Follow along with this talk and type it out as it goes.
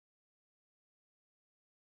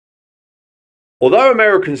Although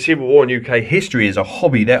American Civil War and UK history is a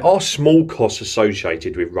hobby, there are small costs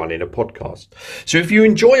associated with running a podcast. So if you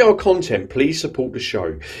enjoy our content, please support the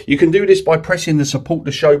show. You can do this by pressing the support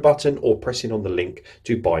the show button or pressing on the link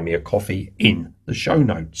to buy me a coffee in the show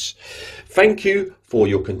notes. Thank you for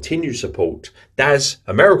your continued support. Daz,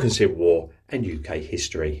 American Civil War and UK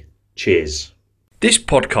history. Cheers. This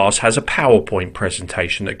podcast has a PowerPoint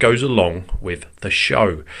presentation that goes along with the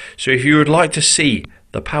show. So if you would like to see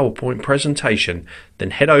the PowerPoint presentation,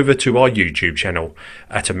 then head over to our YouTube channel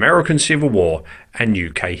at American Civil War and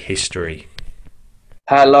UK History.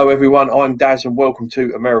 Hello everyone, I'm Daz and welcome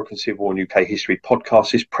to American Civil War and UK History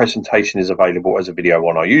podcast. This presentation is available as a video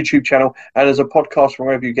on our YouTube channel and as a podcast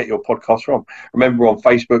wherever you get your podcast from. Remember, on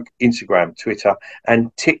Facebook, Instagram, Twitter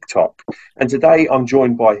and TikTok. And today I'm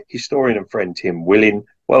joined by historian and friend Tim Willin.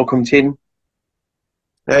 Welcome, Tim.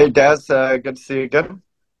 Hey Daz, good to see you again.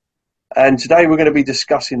 And today we're going to be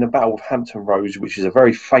discussing the Battle of Hampton Roads, which is a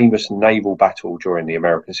very famous naval battle during the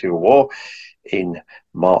American Civil War in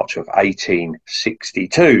March of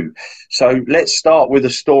 1862. So let's start with the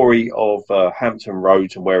story of Hampton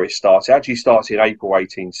Roads and where it starts. It actually starts in April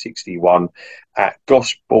 1861 at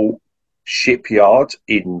Gosport Shipyard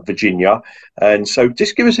in Virginia. And so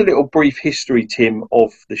just give us a little brief history, Tim,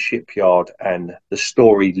 of the shipyard and the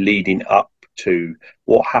story leading up to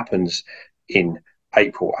what happens in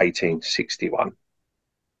April 1861.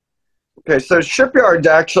 Okay, so shipyard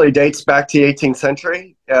actually dates back to the 18th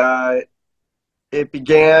century. It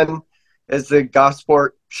began as the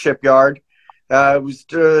Gosport Shipyard. It was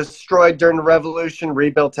destroyed during the Revolution,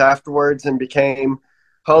 rebuilt afterwards, and became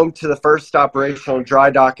home to the first operational dry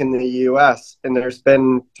dock in the U.S. And there's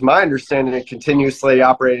been, to my understanding, a continuously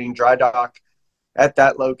operating dry dock at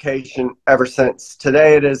that location ever since.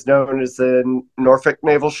 Today it is known as the Norfolk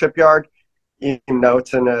Naval Shipyard. You know,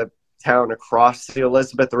 it's in a town across the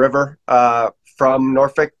Elizabeth River from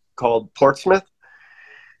Norfolk called Portsmouth.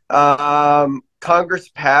 Congress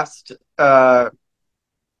passed,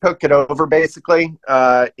 took it over basically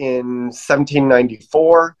in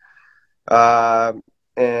 1794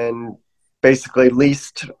 and basically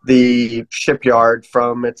leased the shipyard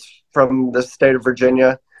from the state of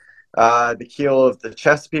Virginia. The keel of the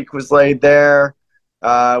Chesapeake was laid there.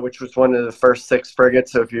 Which was one of the first six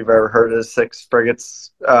frigates. So if you've ever heard of the Six Frigates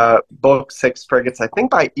book, Six Frigates, I think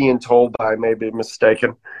by Ian Toll, I may be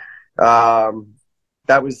mistaken.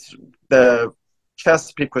 That was the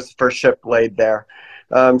Chesapeake was the first ship laid there.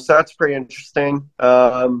 So that's pretty interesting.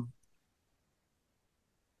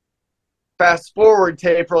 Fast forward to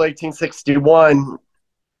April 1861,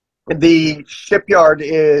 the shipyard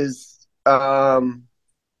is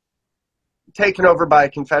taken over by a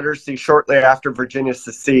Confederacy shortly after Virginia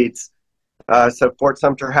secedes. So Fort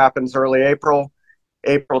Sumter happens early April.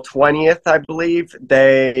 April 20th, I believe,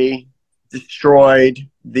 they destroyed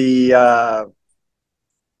the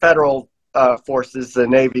Federal forces. The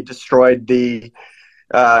Navy destroyed the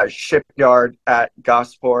shipyard at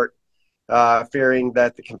Gosport, fearing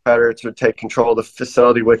that the Confederates would take control of the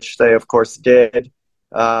facility, which they, of course, did.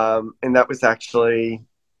 And that was actually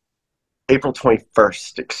April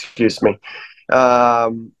 21st, excuse me.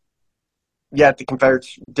 The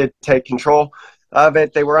Confederates did take control of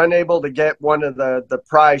it. They were unable to get one of the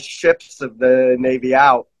prize ships of the Navy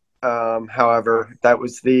out. However, that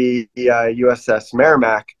was the USS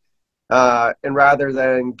Merrimack. And rather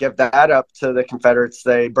than give that up to the Confederates,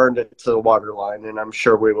 they burned it to the waterline. And I'm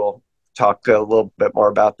sure we will talk a little bit more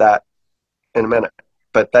about that in a minute.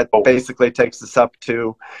 But that basically takes us up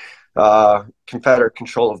to Confederate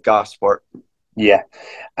control of Gosport. Yeah.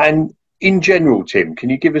 And in general, Tim, can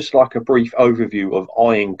you give us like a brief overview of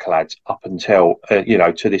ironclads up until,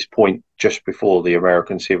 to this point just before the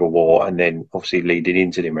American Civil War and then obviously leading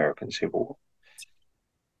into the American Civil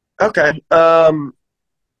War? Okay.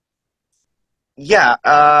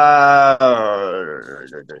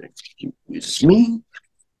 Excuse me.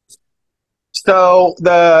 So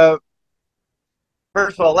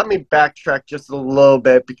first of all, let me backtrack just a little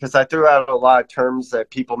bit because I threw out a lot of terms that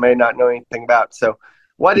people may not know anything about. So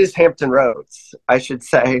what is Hampton Roads, I should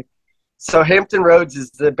say? So Hampton Roads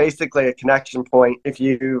is basically a connection point. If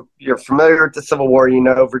you're familiar with the Civil War, you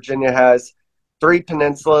know Virginia has three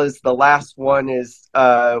peninsulas. The last one is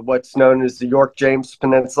what's known as the York-James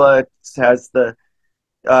Peninsula. It has the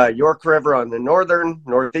York River on the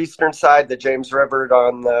northeastern side, the James River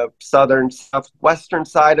on the southwestern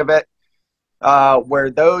side of it.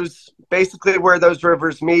 Where those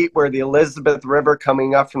rivers meet, where the Elizabeth River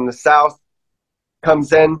coming up from the south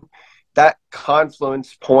comes in, that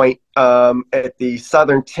confluence point at the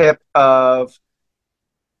southern tip of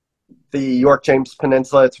the York-James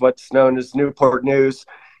Peninsula, it's what's known as Newport News.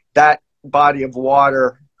 That body of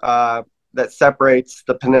water that separates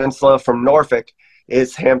the peninsula from Norfolk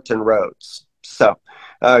is Hampton Roads. So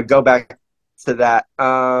go back to that.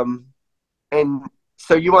 And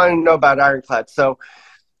so you want to know about ironclads. So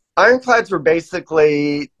ironclads were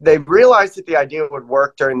basically, they realized that the idea would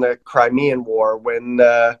work during the Crimean War when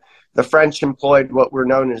the French employed what were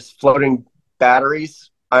known as floating batteries,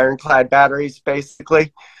 ironclad batteries,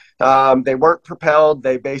 basically. They weren't propelled.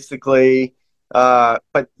 They basically,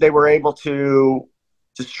 but they were able to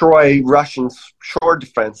destroy Russian shore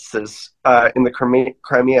defenses in the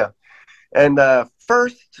Crimea. And the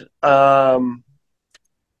first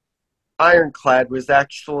ironclad was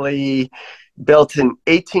actually built in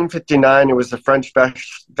 1859. It was a French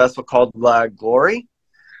vessel called La Gloire.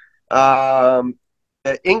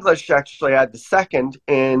 The English actually had the second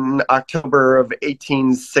in October of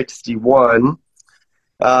 1861.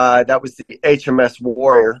 That was the HMS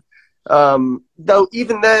Warrior. Though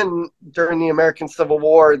even then, during the American Civil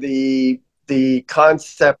War, the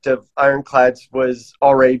concept of ironclads was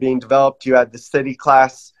already being developed. You had the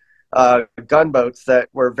city-class gunboats that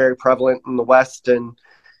were very prevalent in the West and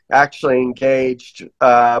actually engaged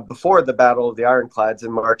before the Battle of the Ironclads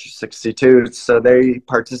in March of '62. So they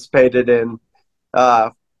participated in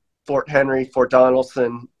Fort Henry, Fort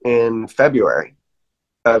Donelson in February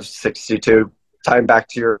of '62, tying back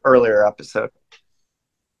to your earlier episode.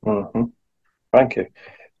 Mm-hmm. Thank you.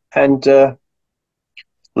 And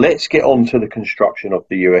let's get on to the construction of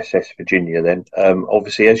the USS Virginia then.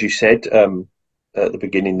 Obviously, as you said at the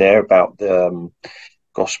beginning there about the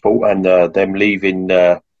Gospel and them leaving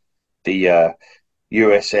the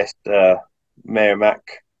USS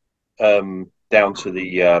Merrimack down to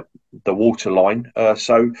the waterline.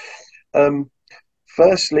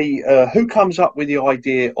 Firstly, who comes up with the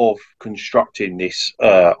idea of constructing this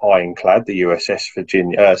ironclad, the USS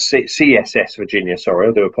Virginia, CSS Virginia? Sorry,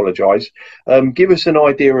 I do apologise. Give us an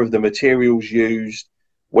idea of the materials used,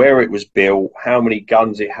 where it was built, how many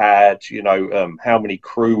guns it had, how many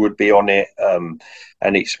crew would be on it, and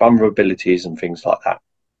its vulnerabilities and things like that.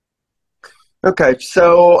 Okay,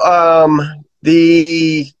 so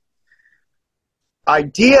the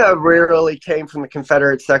idea really came from the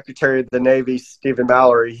Confederate Secretary of the Navy, Stephen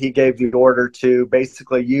Mallory. He gave the order to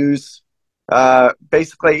basically use, after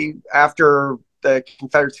the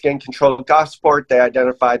Confederates gained control of Gosport, they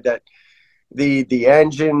identified that the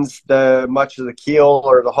engines, much of the keel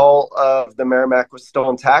or the hull of the Merrimack was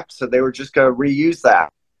still intact, so they were just going to reuse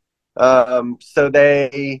that. So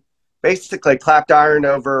they basically clapped iron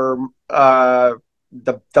over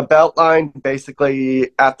the belt line,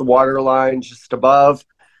 basically at the water line just above.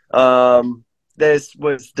 This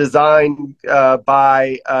was designed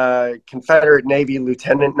by a Confederate Navy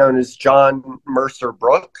lieutenant known as John Mercer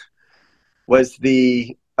Brooke, was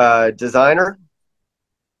the designer.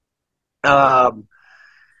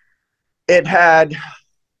 It had,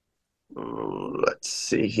 let's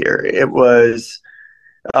see here, it was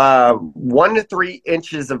 1 to 3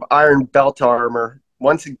 inches of iron belt armor.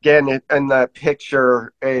 Once again, in the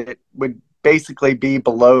picture, it would basically be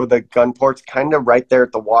below the gun ports, kind of right there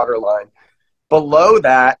at the water line. Below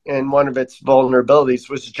that, and one of its vulnerabilities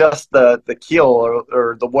was just the keel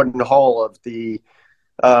or the wooden hull of the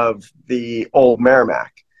old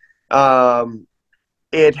Merrimack.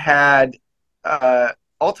 It had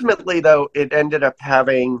ultimately, though, it ended up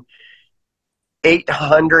having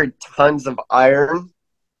 800 tons of iron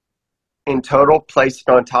in total placed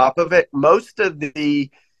on top of it. Most of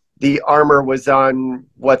the armor was on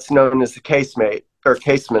what's known as the casemate or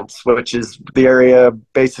casements, which is the area,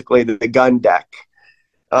 basically the gun deck.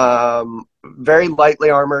 Very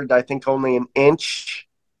lightly armored, I think only an inch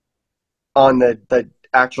on the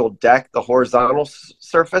actual deck, the horizontal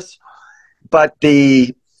surface. But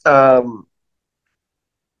the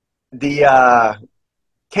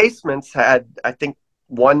casements had, I think,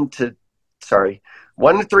 1 to 3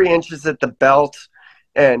 inches at the belt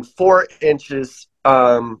and 4 inches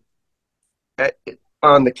on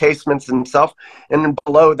the casements themselves. And then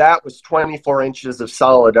below that was 24 inches of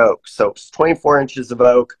solid oak. So it's 24 inches of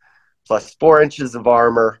oak plus 4 inches of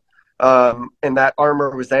armor. And that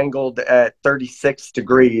armor was angled at 36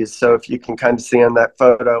 degrees. So if you can kind of see on that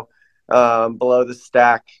photo below the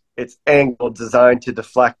stack, it's angled, designed to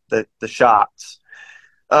deflect the shots.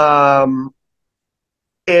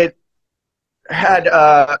 It had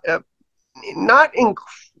not in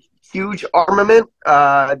huge armament.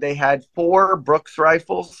 They had 4 Brooks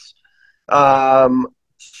rifles, 6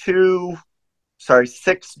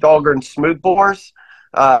 Dahlgren smoothbores,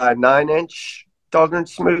 9-inch Dahlgren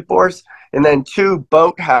smoothbores, and then 2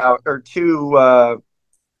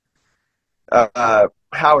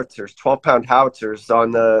 howitzers, 12-pound howitzers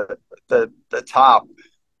on the top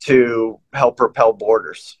to help repel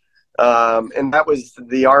boarders. And that was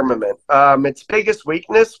the armament. Its biggest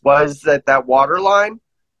weakness was that water line.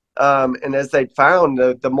 And as they found,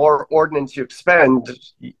 the more ordnance you expend,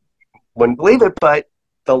 you wouldn't believe it, but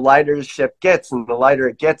the lighter the ship gets, and the lighter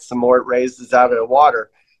it gets, the more it raises out of the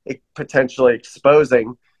water, it potentially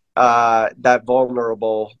exposing that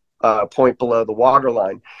vulnerable point below the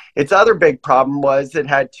waterline. Its other big problem was it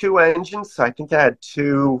had two engines. So I think it had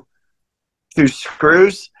two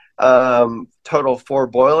screws, total four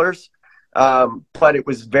boilers. But it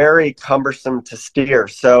was very cumbersome to steer.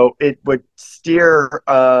 So it would steer,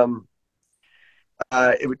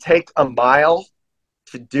 it would take a mile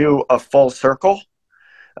to do a full circle.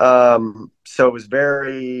 So it was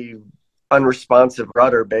very unresponsive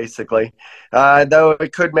rudder, basically. Though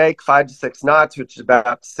it could make 5 to 6 knots, which is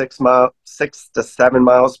about 6 to 7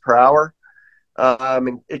 miles per hour.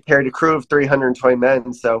 And it carried a crew of 320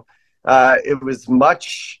 men. So it was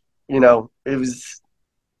much, it was,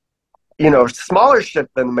 a smaller ship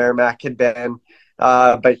than the Merrimack had been,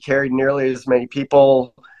 but carried nearly as many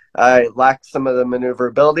people. It lacked some of the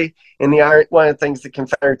maneuverability. And one of the things the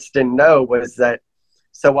Confederates didn't know was that,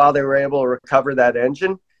 so while they were able to recover that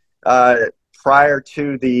engine, prior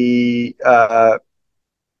to the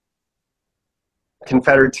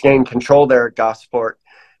Confederates gained control there at Gosport,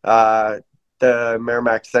 the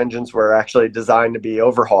Merrimack's engines were actually designed to be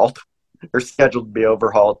overhauled or scheduled to be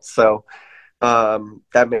overhauled. So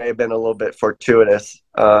that may have been a little bit fortuitous.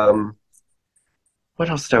 What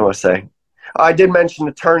else do I want to say? I did mention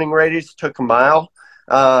the turning radius took a mile.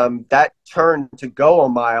 That turn to go a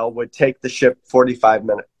mile would take the ship 45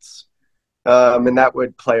 minutes. And that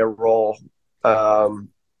would play a role on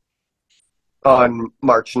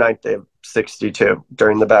March 9th of 62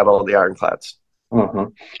 during the Battle of the Ironclads. Mm-hmm.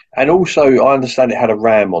 And also, I understand it had a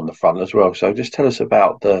ram on the front as well. So just tell us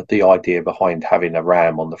about the idea behind having a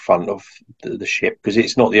ram on the front of the ship, because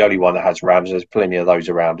it's not the only one that has rams. There's plenty of those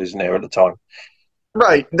around, isn't there, at the time?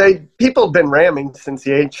 Right. People have been ramming since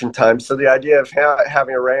the ancient times. So the idea of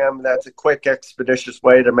having a ram, that's a quick, expeditious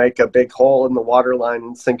way to make a big hole in the waterline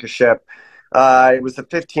and sink a ship. It was a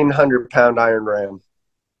 1,500-pound iron ram.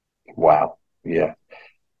 Wow. Yeah.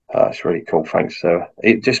 That's really cool. Thanks.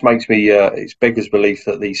 It just makes me, it's beggars belief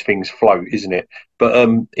that these things float, isn't it? But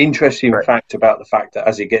interesting Right. fact about the fact that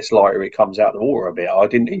as it gets lighter, it comes out of the water a bit. I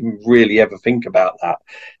didn't even really ever think about that.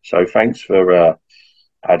 So thanks for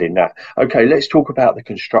adding that. Okay, let's talk about the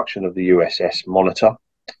construction of the USS Monitor.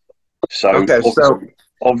 So, Okay,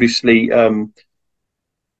 obviously, and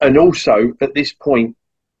also at this point,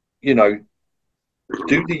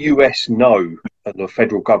 do the US know and the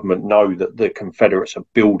federal government know that the Confederates are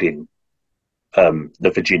building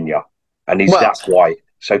the Virginia, and is that why?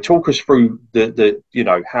 So talk us through the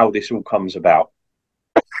how this all comes about.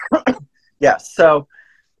 Yeah, so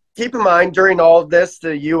keep in mind, during all of this,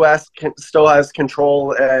 the U.S. still has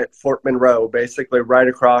control at Fort Monroe, basically right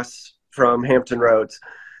across from Hampton Roads.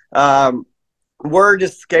 Word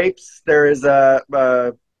escapes. There is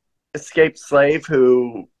a escaped slave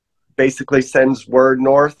who basically sends word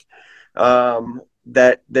north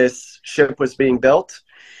that this ship was being built.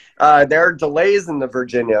 There are delays in the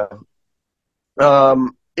Virginia.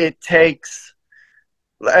 It takes,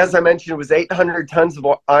 as I mentioned, it was 800 tons of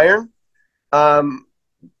iron.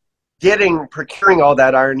 Procuring all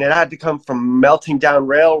that iron, it had to come from melting down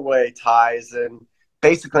railway ties and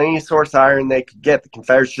basically any source of iron they could get. The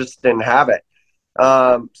Confederates just didn't have it.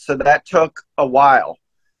 So that took a while.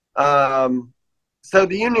 So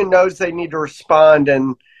the Union knows they need to respond,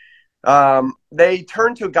 and they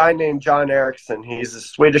turn to a guy named John Erickson. He's a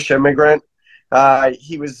Swedish immigrant.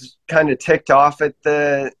 He was kind of ticked off at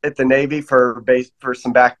the Navy for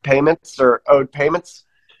some back payments or owed payments.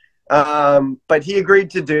 But he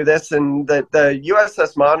agreed to do this, and the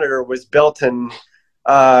USS Monitor was built in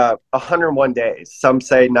 101 days. Some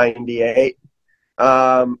say 98.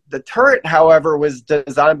 The turret, however, was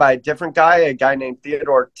designed by a different guy, a guy named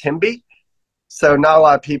Theodore Timby. So not a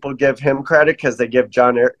lot of people give him credit because they give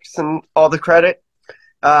John Erickson all the credit.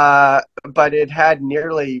 But it had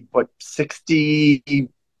nearly, 60,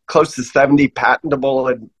 close to 70 patentable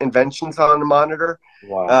inventions on the Monitor.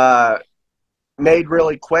 Wow. Made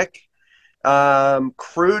really quick.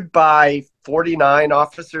 Crewed by 49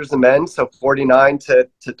 officers and men, so 49 to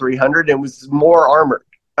 300, and was more armored.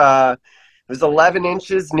 It was 11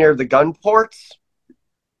 inches near the gun ports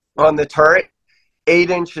on the turret, 8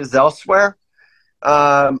 inches elsewhere.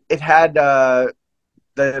 It had the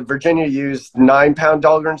Virginia used 9-pound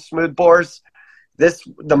Dahlgren smooth bores.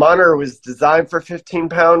 The Monitor was designed for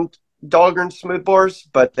 15-pound Dahlgren smoothbores,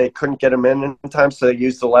 but they couldn't get them in time, so they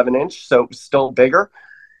used 11-inch, so it was still bigger.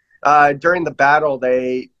 During the battle,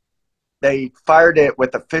 they fired it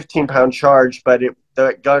with a 15-pound charge, but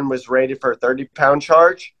the gun was rated for a 30-pound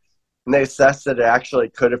charge, and they assessed that it actually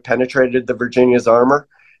could have penetrated the Virginia's armor,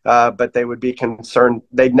 but they would be concerned.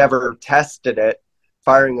 They'd never tested it,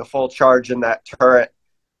 firing a full charge in that turret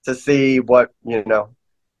to see what,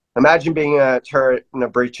 imagine being a turret and a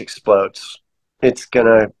breech explodes. It's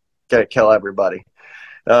going to kill everybody.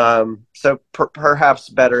 So perhaps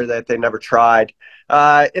better that they never tried.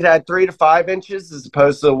 It had 3 to 5 inches as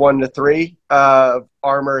opposed to 1 to 3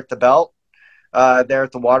 armor at the belt there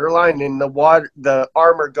at the waterline, and the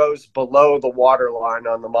armor goes below the waterline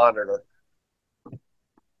on the monitor.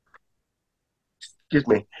 Excuse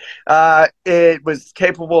me. It was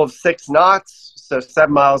capable of 6 knots, so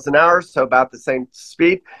 7 miles an hour, so about the same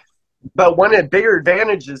speed. But one of the bigger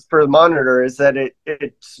advantages for the monitor is that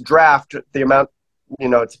its draft, the amount,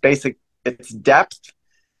 its depth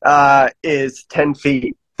is 10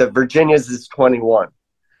 feet. The Virginia's is 21.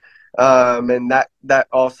 And that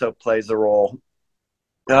also plays a role.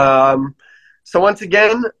 So once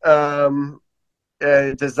again,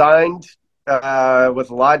 designed with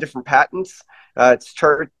a lot of different patents. Its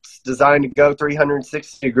turret's designed to go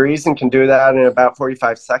 360 degrees and can do that in about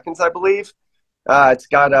 45 seconds, I believe. It's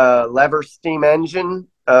got a lever steam engine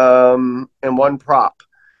and one prop.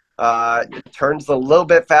 It turns a little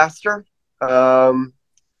bit faster,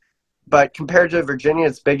 but compared to Virginia,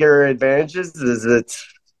 its bigger advantages is it's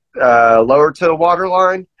lower to the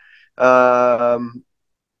waterline,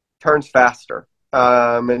 turns faster,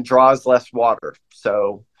 and draws less water.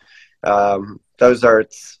 So those are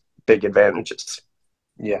its big advantages.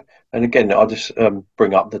 Yeah, and again, I'll just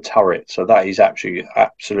bring up the turret. So that is actually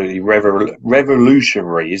absolutely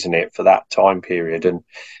revolutionary, isn't it, for that time period? And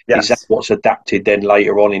yes. Is that what's adapted then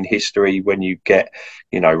later on in history when you get,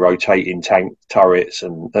 rotating tank turrets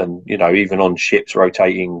and even on ships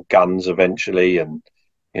rotating guns eventually, and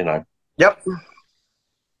Yep.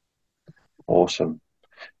 Awesome.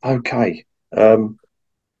 Okay.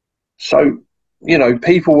 So,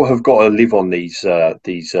 people have got to live on these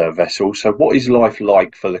vessels. So what is life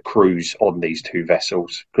like for the crews on these two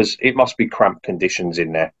vessels? Because it must be cramped conditions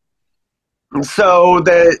in there. So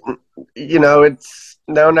it's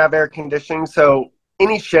known to have air conditioning. So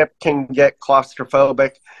any ship can get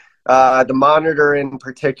claustrophobic. The Monitor in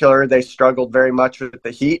particular, they struggled very much with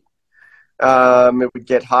the heat. It would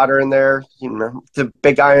get hotter in there. It's a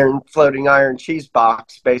big floating iron cheese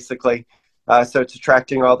box, basically. So it's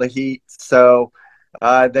attracting all the heat. So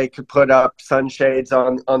they could put up sunshades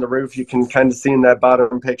on the roof. You can kind of see in that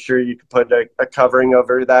bottom picture, you could put a covering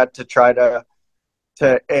over that to try to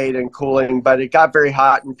aid in cooling. But it got very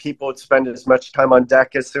hot, and people would spend as much time on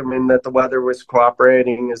deck, assuming that the weather was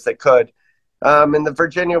cooperating as they could. And the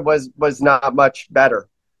Virginia was not much better.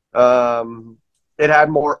 It had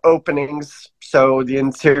more openings, so the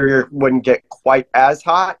interior wouldn't get quite as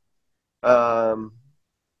hot.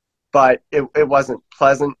 But it wasn't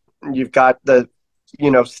pleasant. You've got the,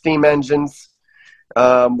 steam engines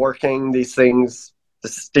working. These things, the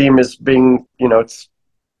steam is being, it's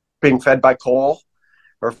being fed by coal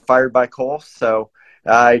or fired by coal. So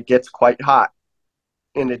it gets quite hot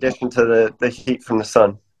in addition to the heat from the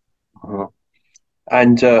sun. Uh-huh.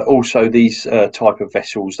 And also these type of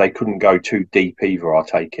vessels, they couldn't go too deep either, I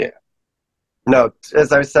take it. No,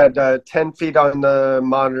 as I said, 10 feet on the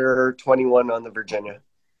Monitor, 21 on the Virginia.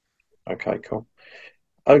 Okay, cool.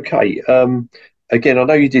 Okay. Again, I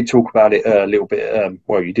know you did talk about it a little bit.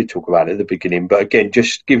 Well, you did talk about it at the beginning, but again,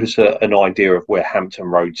 just give us an idea of where Hampton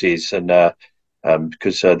Roads is, and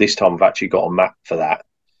because this time I've actually got a map for that.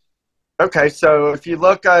 Okay, so if you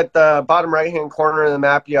look at the bottom right-hand corner of the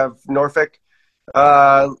map, you have Norfolk.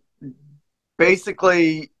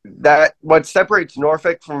 Basically, what separates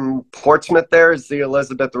Norfolk from Portsmouth there is the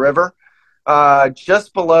Elizabeth River.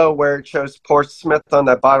 Just below where it shows Portsmouth on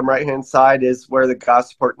that bottom right-hand side is where the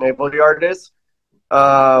Gosport Naval Yard is.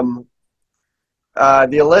 The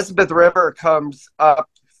Elizabeth River comes up,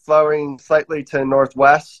 flowing slightly to the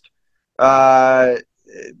northwest.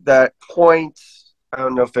 That point, I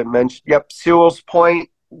don't know if it mentioned, yep, Sewell's Point,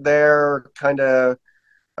 they're kind of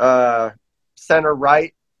center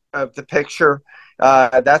right of the picture.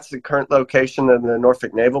 That's the current location of the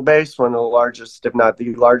Norfolk Naval Base, one of the largest, if not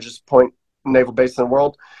the largest naval base in the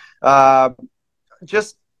world.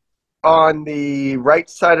 Just on the right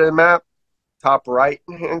side of the map, top right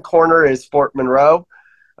hand corner is Fort Monroe.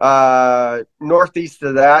 Northeast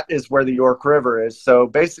of that is where the York River is. So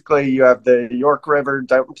basically, you have the York River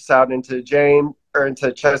dumps out into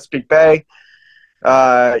into Chesapeake Bay.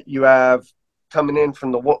 You have coming in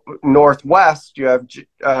from the northwest, you have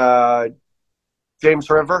James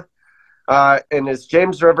River. And as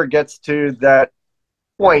James River gets to that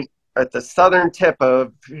point at the southern tip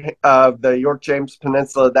of the York-James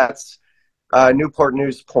Peninsula, that's Newport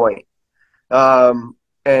News Point.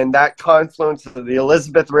 And that confluence of the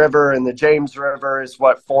Elizabeth River and the James River is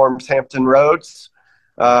what forms Hampton Roads.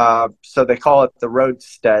 So they call it the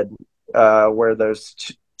roadstead, where those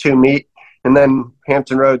two meet. And then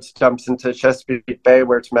Hampton Roads dumps into Chesapeake Bay,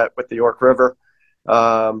 where it's met with the York River,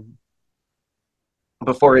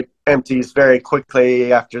 before it empties very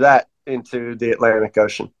quickly after that into the Atlantic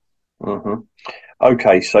Ocean. Mm-hmm.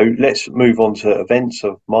 Okay, so let's move on to events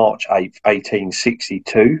of March 8th,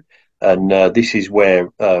 1862. And this is where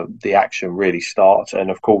the action really starts. And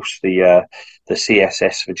of course, the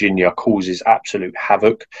CSS Virginia causes absolute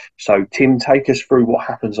havoc. So, Tim, take us through what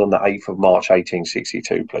happens on the 8th of March,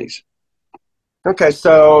 1862, please. Okay,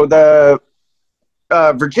 so the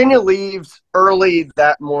Virginia leaves early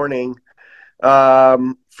that morning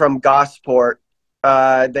from Gosport.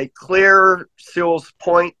 They clear Sewell's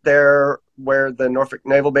Point there, where the Norfolk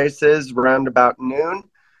Naval Base is, around about noon.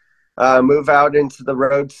 Move out into the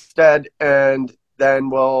roadstead, and then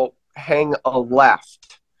we'll hang a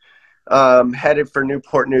left, headed for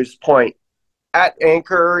Newport News Point. At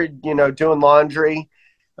anchor, doing laundry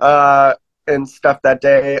and stuff that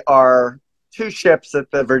day are two ships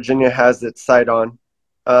that the Virginia has its sight on.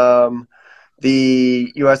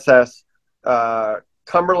 The USS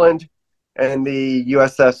Cumberland and the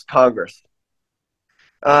USS Congress.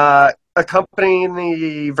 Accompanying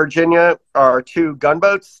the Virginia are two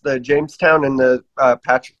gunboats, the Jamestown and the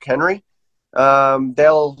Patrick Henry.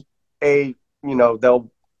 They'll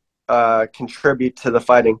contribute to the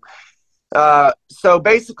fighting. So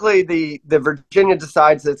basically, the Virginia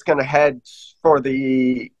decides it's going to head for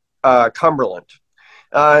the Cumberland.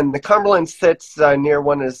 And the Cumberland sits near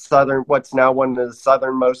what's now one of the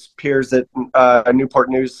southernmost piers at Newport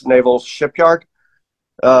News Naval Shipyard.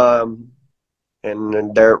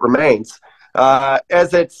 And there it remains.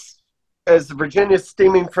 As Virginia's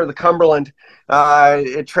steaming for the Cumberland,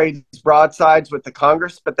 it trades broadsides with the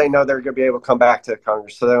Congress, but they know they're going to be able to come back to the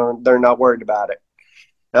Congress, so they're not worried about it.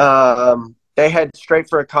 They head straight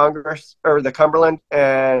for the Cumberland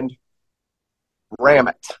and ram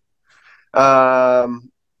it.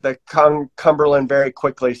 The Cumberland very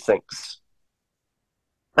quickly sinks.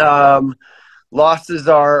 Losses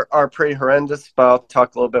are pretty horrendous, but I'll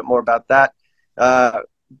talk a little bit more about that.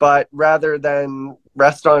 But rather than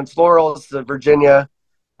rest on its laurels, the Virginia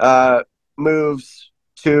moves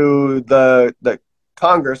to the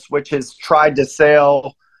Congress, which has tried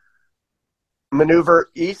to maneuver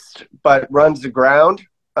east, but runs aground,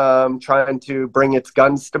 trying to bring its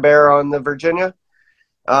guns to bear on the Virginia.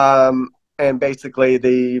 And basically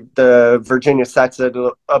the Virginia sets it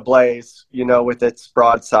ablaze, with its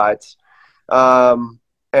broadsides. And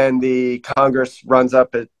the Congress runs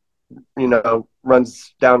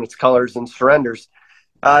down its colors and surrenders.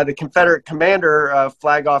 The Confederate commander,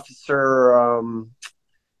 Flag Officer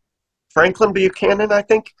Franklin Buchanan, I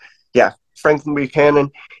think. Yeah, Franklin Buchanan.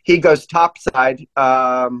 He goes topside,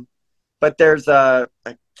 but there's a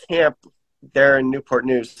camp there in Newport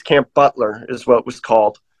News. Camp Butler is what it was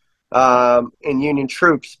called. And Union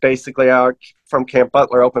troops basically out from Camp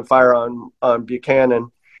Butler open fire on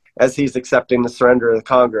Buchanan as he's accepting the surrender of the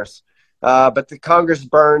Congress. But the Congress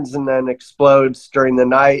burns and then explodes during the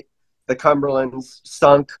night. The Cumberland's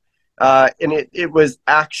sunk. And it was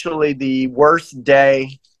actually the worst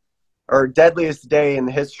day or deadliest day in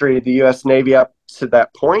the history of the U.S. Navy up to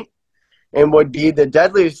that point, and would be the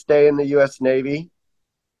deadliest day in the U.S. Navy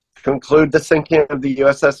to conclude the sinking of the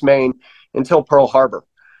USS Maine until Pearl Harbor.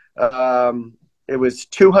 It was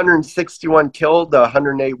 261 killed,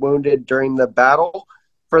 108 wounded during the battle.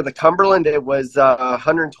 For the Cumberland, it was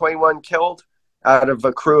 121 killed out of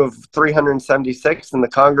a crew of 376, and the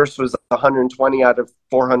Congress was 120 out of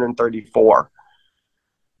 434.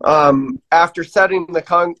 After setting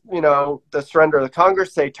the surrender of the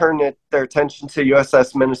Congress, they turned their attention to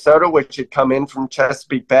USS Minnesota, which had come in from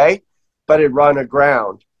Chesapeake Bay, but had run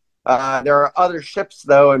aground. There are other ships,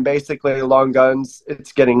 though, and basically the long guns,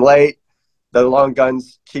 it's getting late. The long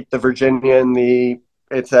guns keep the Virginia and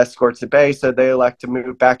its escorts at bay, so they elect to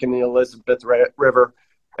move back in the Elizabeth River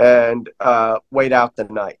and wait out the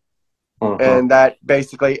night. Mm-hmm. And that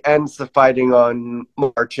basically ends the fighting on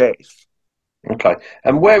March 8th. Okay.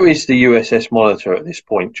 And where is the USS Monitor at this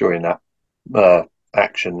point during that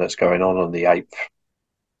action that's going on the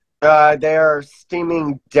 8th? They are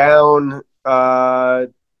steaming down. I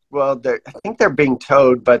think they're being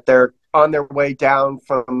towed, but they're on their way down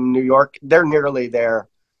from New York. They're nearly there.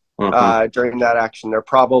 during that action. They're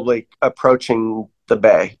probably approaching the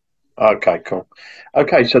bay. Okay, cool.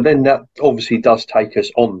 Okay, so then that obviously does take us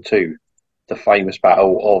on to the famous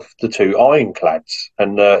battle of the two ironclads,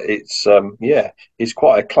 and it's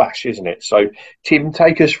quite a clash, isn't it? So, Tim,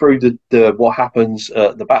 take us through the what happens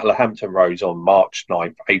at the Battle of Hampton Roads on March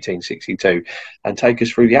 9th, 1862, and take us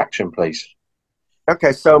through the action, please.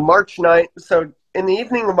 Okay, so March 9th. So in the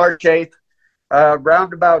evening of March 8th,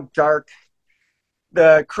 round about dark,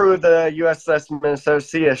 the crew of the USS Minnesota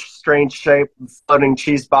see a strange shape, floating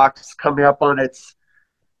cheese box coming up on its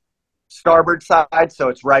starboard side, so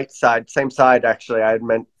it's right side, same side actually.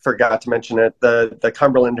 Forgot to mention it. The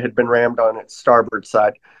Cumberland had been rammed on its starboard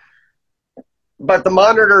side, but the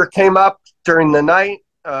Monitor came up during the night,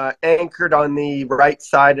 anchored on the right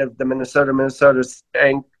side of the Minnesota. Minnesota's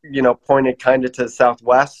pointed kind of to the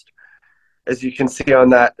southwest, as you can see on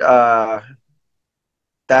that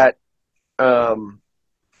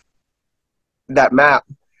map.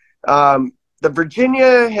 The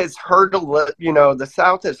Virginia has heard the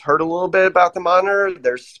South has heard a little bit about the Monitor.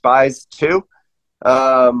 There's spies too.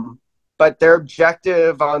 But their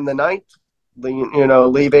objective on the 9th,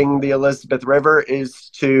 leaving the Elizabeth River,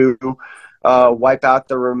 is to wipe out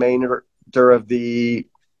the remainder of the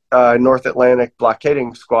North Atlantic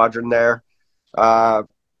blockading squadron there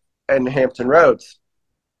and Hampton Roads.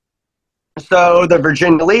 So the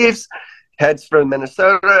Virginia leaves, heads for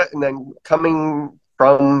Minnesota, and then coming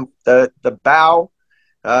from the bow,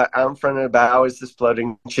 out in front of the bow, is this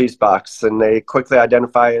floating cheese box, and they quickly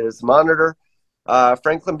identify it as Monitor.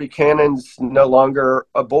 Franklin Buchanan's no longer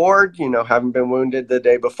aboard, having been wounded the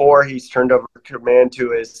day before. He's turned over command to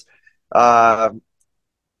his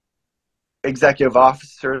executive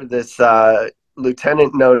officer, this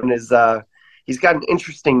lieutenant known as, he's got an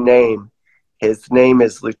interesting name. His name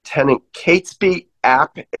is Lieutenant Catesby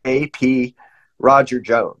A.P. Roger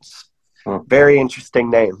Jones. Very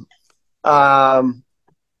interesting name.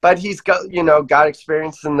 But he's got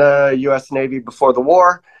experience in the U.S. Navy before the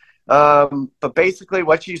war. But basically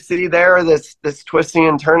what you see there, this twisting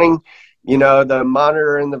and turning, the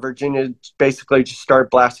Monitor and the Virginia basically just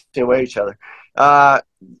start blasting away each other.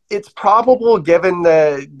 It's probable, given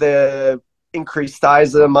the increased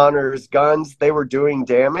size of the Monitor's guns, they were doing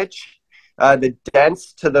damage. The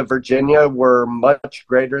dents to the Virginia were much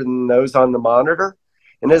greater than those on the Monitor.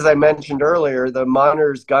 And as I mentioned earlier, the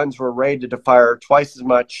Monitor's guns were rated to fire twice as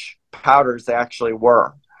much powder as they actually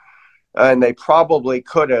were. And they probably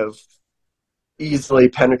could have easily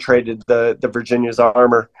penetrated the Virginia's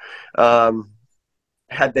armor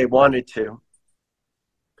had they wanted to.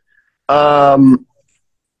 But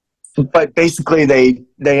basically, they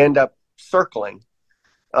end up circling.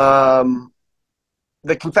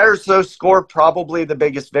 The Confederates, though, score probably the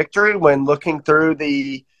biggest victory when looking through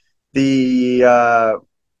the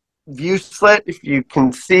view slit. If you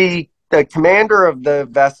can see, the commander of the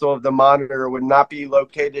vessel of the Monitor would not be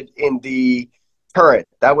located in the turret.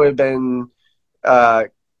 That would have been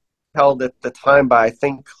held at the time by, I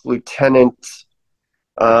think, Lieutenant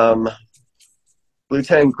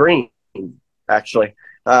Green, actually.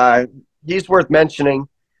 He's worth mentioning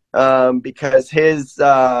because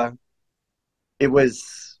it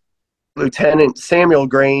was Lieutenant Samuel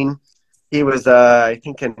Green. He was, I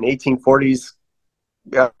think, an 1840s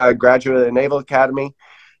graduate of the Naval Academy.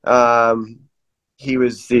 He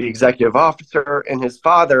was the executive officer, and his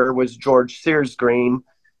father was George Sears Green,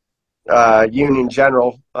 Union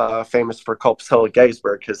general, famous for Culp's Hill at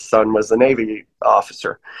Gettysburg. His son was a Navy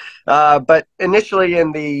officer. But initially,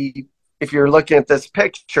 if you're looking at this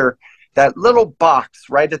picture, that little box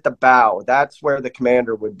right at the bow, that's where the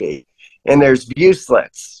commander would be. And there's view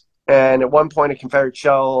slits. And at one point, a Confederate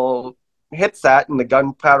shell hits that, and the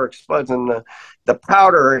gunpowder explodes, and the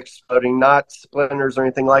powder exploding, not splinters or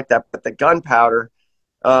anything like that, but the gunpowder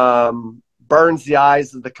burns the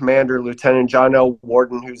eyes of the commander, Lieutenant John L.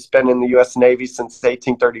 Warden, who's been in the U.S. Navy since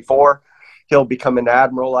 1834. He'll become an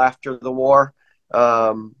admiral after the war.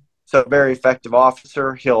 So a very effective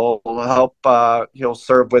officer. He'll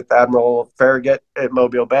serve with Admiral Farragut at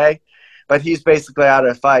Mobile Bay, but he's basically out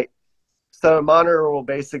of the fight. So the Monitor will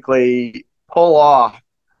basically pull off,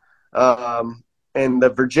 and the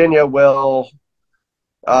Virginia will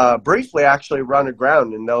briefly actually run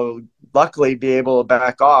aground, and they'll luckily be able to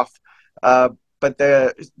back off. But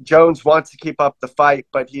Jones wants to keep up the fight,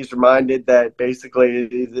 but he's reminded that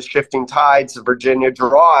basically the shifting tides of Virginia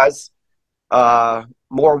draws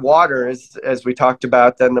more water, as we talked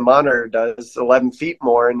about, than the Monitor does, 11 feet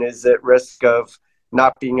more, and is at risk of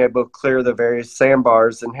not being able to clear the various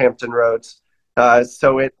sandbars in Hampton Roads.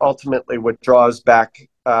 So it ultimately withdraws back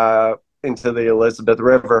into the Elizabeth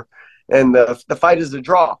River. And the fight is a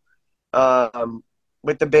draw. um,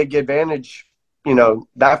 with the big advantage,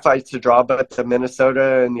 that fight's a draw, but the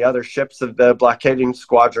Minnesota and the other ships of the blockading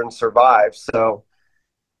squadron survive. So,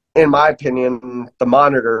 in my opinion, the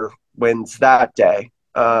Monitor wins that day.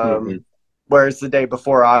 Hmm. Whereas the day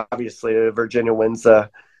before, obviously, Virginia wins a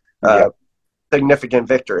Yeah. significant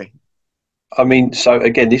victory. I mean, so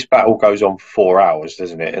again, this battle goes on for 4 hours,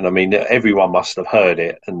 doesn't it? And I mean, everyone must have heard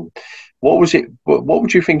it. And what was it? What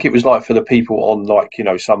would you think it was like for the people on, like,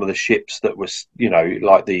 some of the ships that was,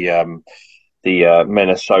 like the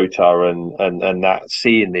Minnesota and that,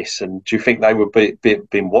 seeing this? And do you think they would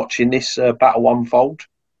been watching this battle unfold?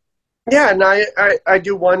 Yeah, and I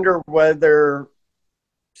do wonder whether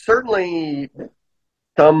certainly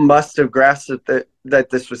some must have grasped that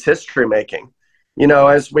this was history making.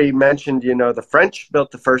 As we mentioned, the French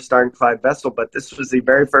built the first ironclad vessel, but this was the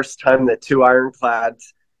very first time that two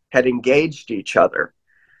ironclads had engaged each other.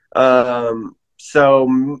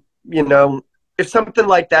 So, if something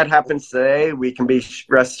like that happens today, we can be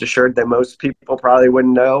rest assured that most people probably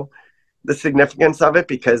wouldn't know the significance of it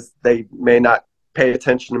because they may not pay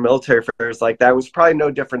attention to military affairs like that. It was probably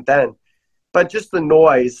no different then. But just the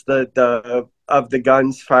noise, the of the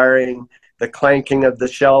guns firing, the clanking of the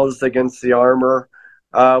shells against the armor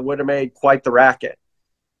would have made quite the racket.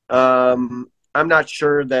 I'm not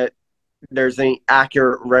sure that there's any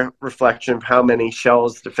accurate reflection of how many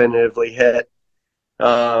shells definitively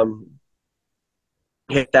um,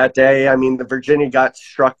 hit that day. I mean, the Virginia got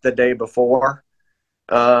struck the day before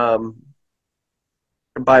um,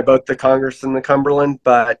 by both the Congress and the Cumberland,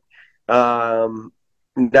 but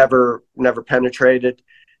never penetrated.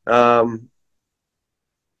 Um,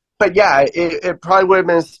 but yeah, it probably would have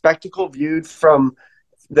been a spectacle viewed from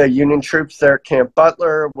the Union troops there at Camp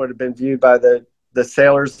Butler. Would have been viewed by the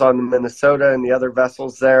sailors on the Minnesota and the other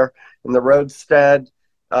vessels there in the roadstead.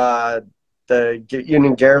 The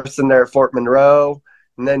Union garrison there at Fort Monroe,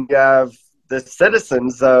 and then you have the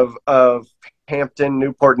citizens of Hampton,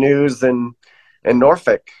 Newport News, and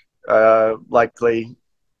Norfolk likely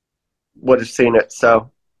would have seen it.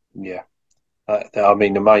 So Yeah. I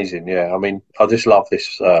mean, amazing. Yeah. I mean, I just love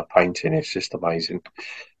this painting. It's just amazing.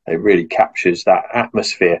 It really captures that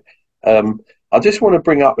atmosphere. I just want to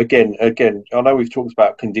bring up again. I know we've talked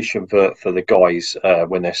about condition for the guys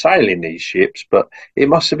when they're sailing these ships, but it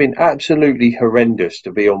must have been absolutely horrendous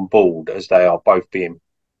to be on board as they are both being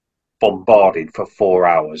bombarded for 4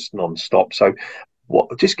 hours non-stop. So,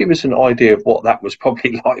 just give us an idea of what that was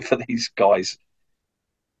probably like for these guys.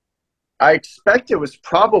 I expect it was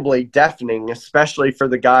probably deafening, especially for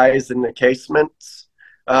the guys in the casements,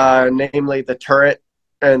 namely the turret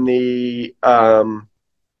and the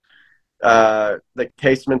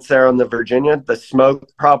casements there on the Virginia. The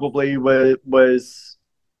smoke probably was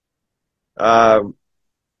uh,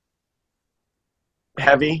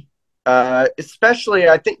 heavy, especially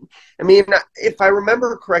I think. I mean, if I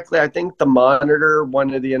remember correctly, I think the Monitor.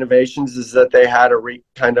 One of the innovations is that they had a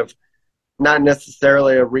kind of not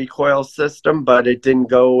necessarily a recoil system, but it didn't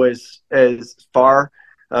go as far.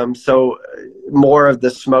 So more of the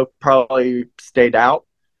smoke probably stayed out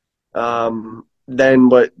than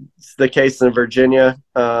what's the case in Virginia.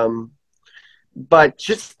 But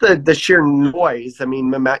just the sheer noise. I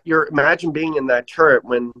mean, imagine being in that turret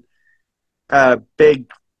when a big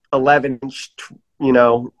 11-inch,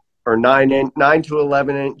 or 9 to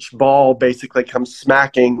 11-inch ball basically comes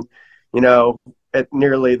smacking, at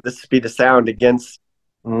nearly the speed of sound against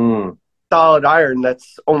Mm, solid iron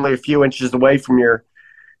that's only a few inches away from your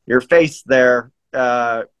face there,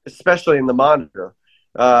 especially in the Monitor.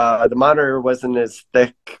 The Monitor wasn't as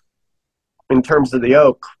thick in terms of the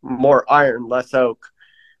oak, more iron, less oak.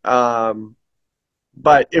 Um,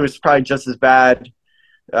 but it was probably just as bad,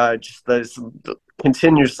 just this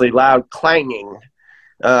continuously loud clanging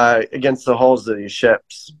against the hulls of these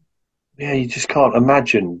ships. yeah, you just can't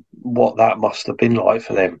imagine what that must have been like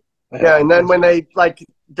for them. Yeah, Yeah. and then when they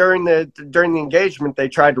during the engagement, they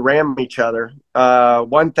tried to ram each other.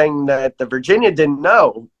 One thing that the Virginia didn't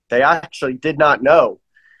know, they actually did not know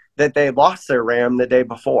that they lost their ram the day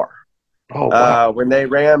before. Oh wow. When they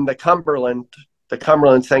rammed the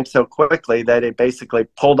Cumberland sank so quickly that it basically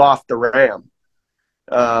pulled off the ram,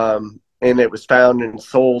 and it was found and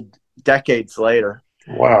sold decades later.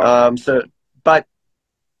 Wow. But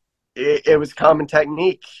it was common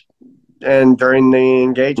technique, and during the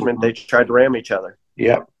engagement, they tried to ram each other.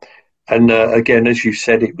 Yeah. And again, as you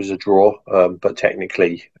said, it was a draw, but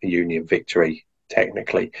technically a Union victory.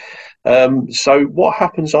 Technically. So, what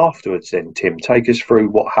happens afterwards then, Tim? Take us through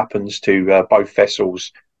what happens to both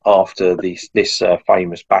vessels after this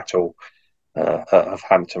famous battle of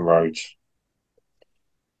Hampton Roads.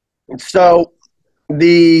 So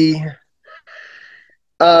the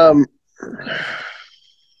Um,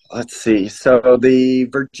 let's see. So the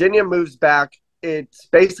Virginia moves back. It's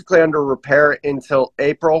basically under repair until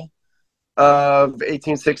April of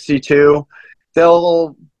 1862.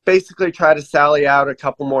 They'll basically try to sally out a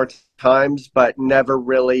couple more times, but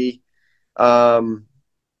um,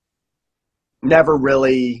 never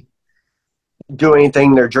really do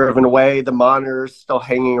anything. They're driven away. The monitor's still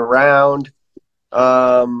hanging around.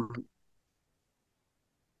 Um,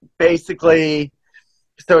 basically,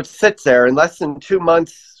 so it sits there in less than 2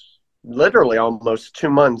 months, literally almost 2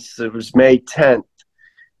 months. It was May 10th.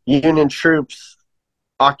 Union troops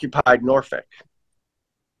occupied Norfolk.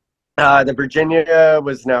 The Virginia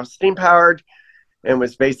was now steam powered and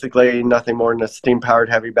was basically nothing more than a steam powered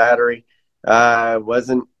heavy battery.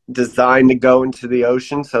 Wasn't designed to go into the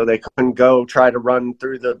ocean, so they couldn't go try to run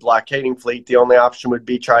through the blockading fleet. The only option would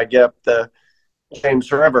be try to get up the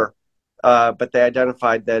James River. But they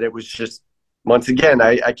identified that it was just, once again,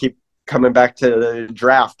 I keep coming back to the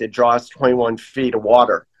draft. It draws 21 feet of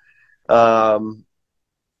water. And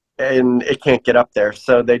it can't get up there.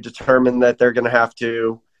 So they determined that they're going to have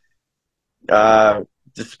to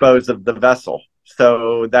dispose of the vessel.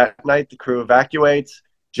 So that night, the crew evacuates.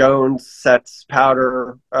 Jones sets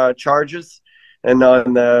powder charges. And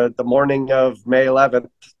on the morning of May 11th,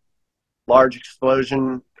 large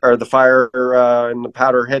explosion, or the fire and the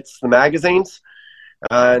powder hits the magazines,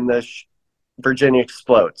 and the Virginia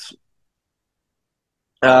explodes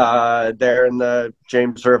there in the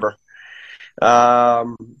James River.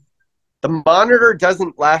 The Monitor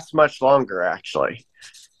doesn't last much longer, actually.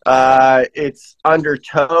 It's under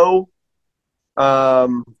tow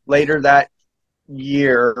later that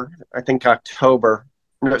year, I think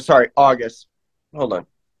August. Hold on.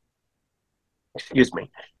 Excuse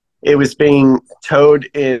me. It was being towed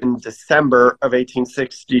in December of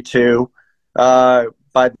 1862 by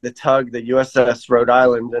the tug, the USS Rhode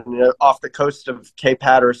Island, and off the coast of Cape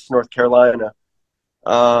Hatteras, North Carolina.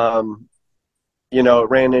 It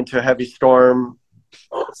ran into a heavy storm.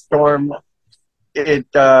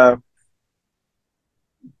 It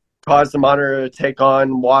caused the Monitor to take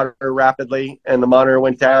on water rapidly, and the Monitor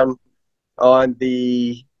went down on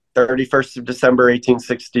the 31st of December,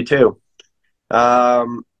 1862.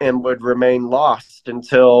 And would remain lost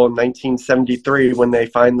until 1973 when they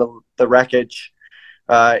find the wreckage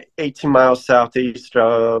 18 miles southeast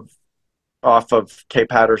off of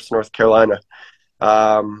Cape Hatteras, North Carolina.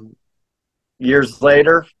 Years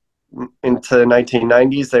later, into the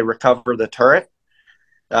 1990s, they recover the turret,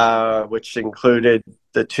 which included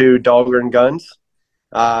the two Dahlgren guns.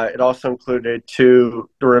 It also included the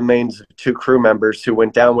remains of two crew members who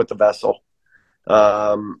went down with the vessel.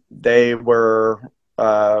 They were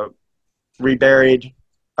reburied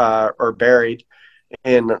or buried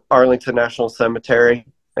in Arlington National Cemetery,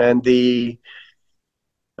 and the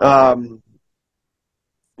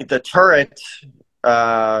turret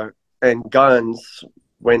and guns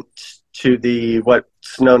went to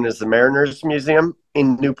what's known as the Mariners Museum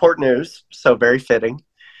in Newport News, so very fitting.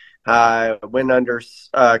 Went under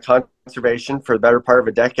conservation for the better part of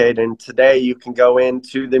a decade, and today you can go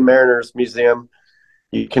into the Mariners Museum.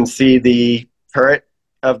 You can see the turret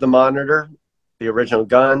of the Monitor, the original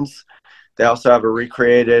guns. They also have a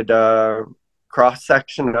recreated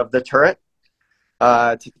cross-section of the turret.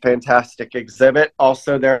 It's a fantastic exhibit.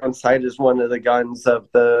 Also there on site is one of the guns of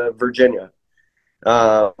the Virginia.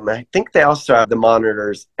 I think they also have the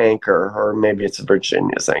Monitor's anchor, or maybe it's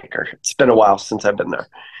Virginia's anchor. It's been a while since I've been there.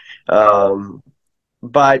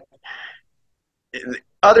 But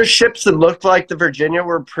other ships that looked like the Virginia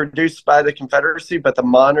were produced by the Confederacy, but the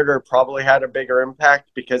Monitor probably had a bigger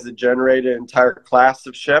impact because it generated an entire class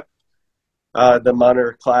of ship. The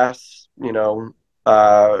Monitor class,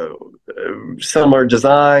 similar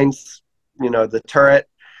designs, the turret.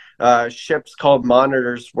 Ships called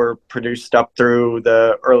Monitors were produced up through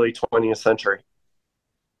the early 20th century.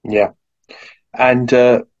 Yeah. And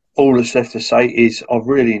all that's left to say is I've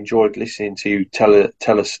really enjoyed listening to you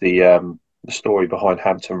tell us the story behind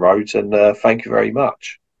Hampton Roads, and thank you very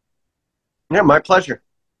much. Yeah, my pleasure.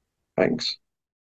 Thanks.